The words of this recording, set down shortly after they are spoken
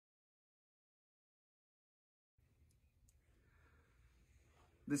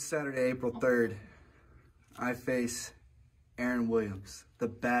This Saturday, April 3rd, I face Aaron Williams, the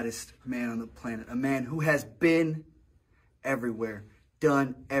baddest man on the planet. A man who has been everywhere,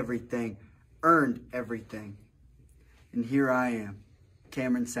 done everything, earned everything. And here I am,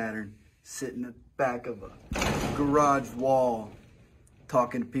 Cameron Saturn, sitting in the back of a garage wall,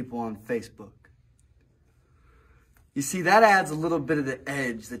 talking to people on Facebook. You see, that adds a little bit of the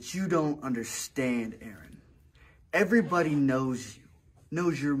edge that you don't understand, Aaron. Everybody knows you,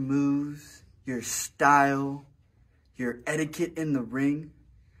 knows your moves, your style, your etiquette in the ring,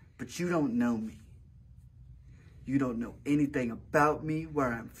 but you don't know me. You don't know anything about me, where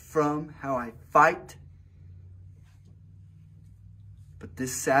I'm from, how I fight. But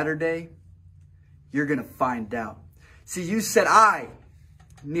this Saturday, you're gonna find out. See, you said I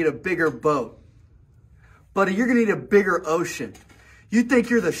need a bigger boat. Buddy, you're gonna need a bigger ocean. You think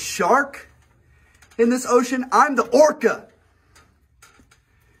you're the shark in this ocean? I'm the orca.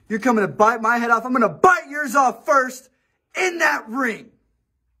 You're coming to bite my head off. I'm gonna bite yours off first in that ring.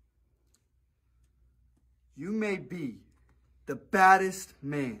 You may be the baddest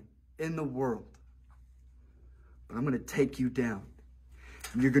man in the world, but I'm gonna take you down.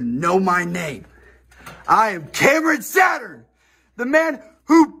 And you're gonna know my name. I am Cameron Saturn, the man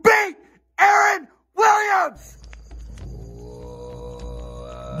who beat Aaron Williams!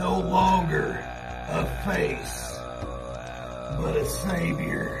 No longer a face, but a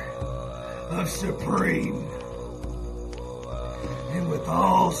savior of Supreme. And with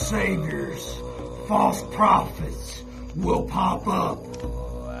all saviors, false prophets will pop up.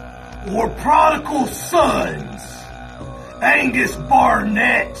 Or prodigal sons, Angus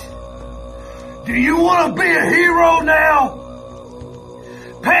Barnett. Do you want to be a hero now?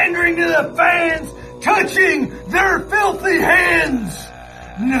 Pandering to the fans, touching their filthy hands.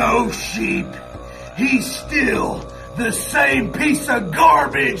 No, sheep. He's still the same piece of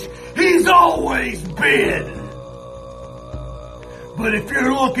garbage he's always been. But if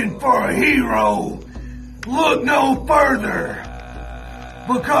you're looking for a hero, look no further.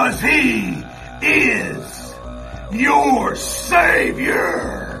 Because he is your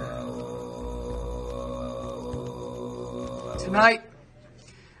savior. Tonight,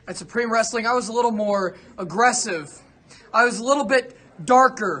 at Supreme Wrestling, I was a little more aggressive. I was a little bit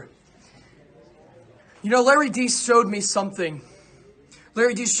darker. You know, Larry D showed me something.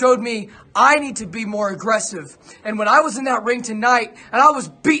 Larry D showed me I need to be more aggressive. And when I was in that ring tonight, and I was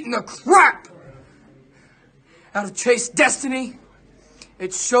beating the crap out of Chase Destiny,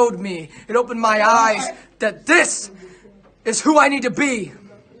 it showed me, it opened my eyes that this is who I need to be.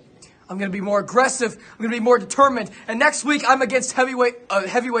 I'm going to be more aggressive. I'm going to be more determined. And next week, I'm against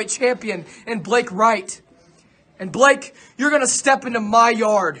heavyweight champion and Blake Wright. And Blake, you're going to step into my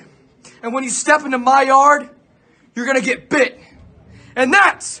yard. And when you step into my yard, you're going to get bit. And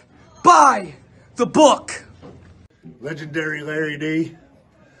that's by the book. Legendary Larry D.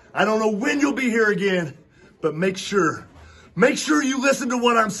 I don't know when you'll be here again, but make sure you listen to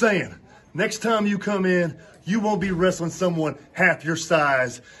what I'm saying. Next time you come in, you won't be wrestling someone half your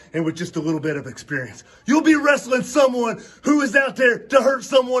size and with just a little bit of experience. You'll be wrestling someone who is out there to hurt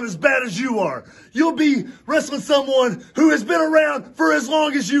someone as bad as you are. You'll be wrestling someone who has been around for as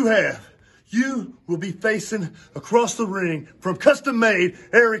long as you have. You will be facing across the ring from custom-made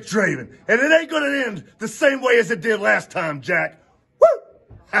Eric Draven. And it ain't going to end the same way as it did last time, Jack. Woo!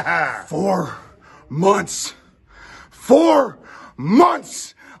 Ha ha! 4 months. 4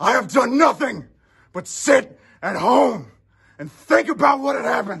 months! I have done nothing but sit at home and think about what had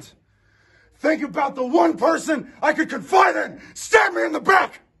happened. Think about the one person I could confide in, stab me in the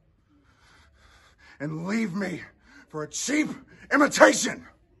back, and leave me for a cheap imitation.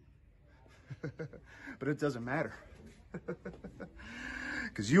 But it doesn't matter.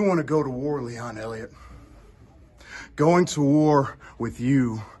 Because you want to go to war, Leon Elliott. Going to war with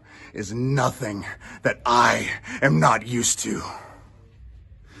you is nothing that I am not used to.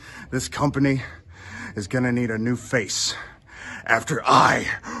 This company is gonna need a new face after I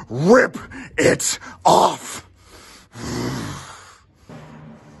rip it off.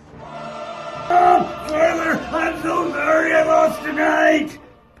 Oh, brother, I'm so sorry I lost tonight.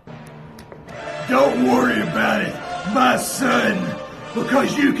 Don't worry about it, my son,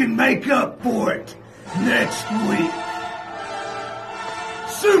 because you can make up for it next week.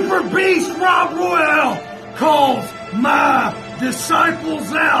 Super Beast Rob Royale calls my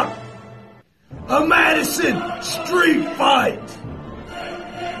disciples out. A Madison street fight.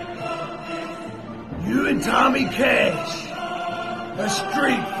 You and Tommy Cash. A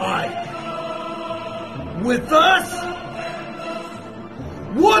street fight. With us?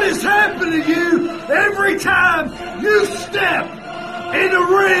 What has happened to you every time you step in the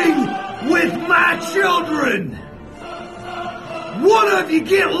ring with my children. One of you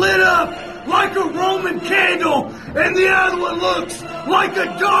get lit up like a Roman candle, and the other one looks like a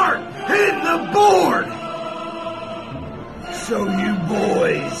dart hitting the board. So you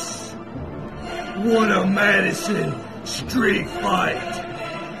boys want a Madison street fight?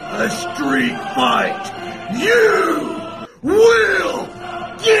 A street fight you will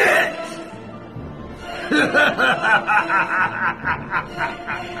get!